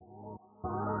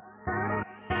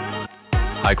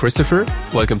Hi, Christopher.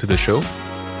 Welcome to the show.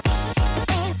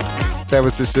 There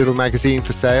was this little magazine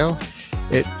for sale.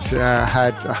 It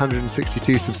had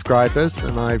 162 subscribers,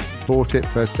 and I bought it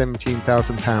for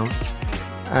 £17,000.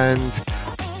 And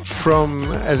from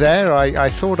there, I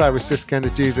thought I was just going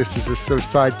to do this as a sort of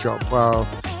side job while,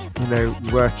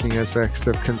 working as a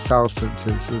sort of consultant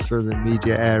in sort of the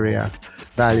media area,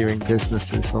 valuing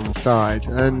businesses on the side.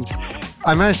 And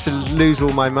I managed to lose all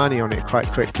my money on it quite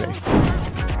quickly.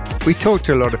 We talked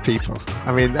to a lot of people.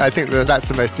 I mean, I think that's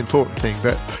the most important thing.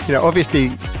 But, obviously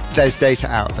there's data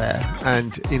out there,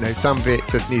 and, some of it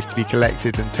just needs to be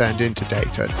collected and turned into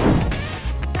data.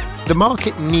 The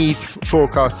market needs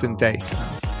forecasts and data.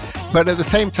 But at the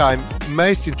same time,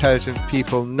 most intelligent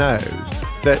people know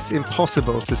that it's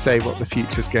impossible to say what the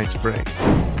future is going to bring.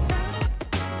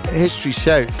 History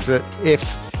shows that if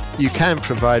you can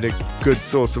provide a good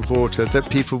source of water, that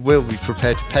people will be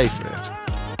prepared to pay for it.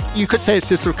 You could say it's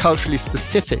just sort of culturally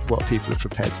specific what people are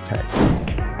prepared to pay.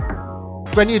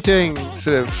 When you're doing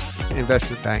sort of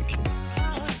investment banking,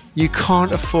 you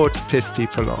can't afford to piss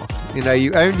people off.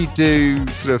 You only do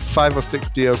sort of 5 or 6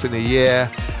 deals in a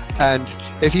year. And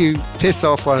if you piss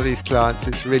off one of these clients,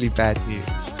 it's really bad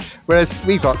news. Whereas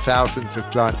we've got thousands of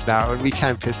clients now and we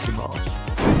can piss them off.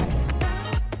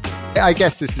 I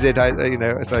guess this is it.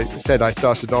 As I said, I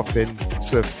started off in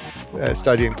sort of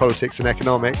studying politics and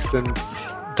economics, and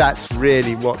that's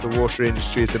really what the water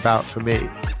industry is about for me.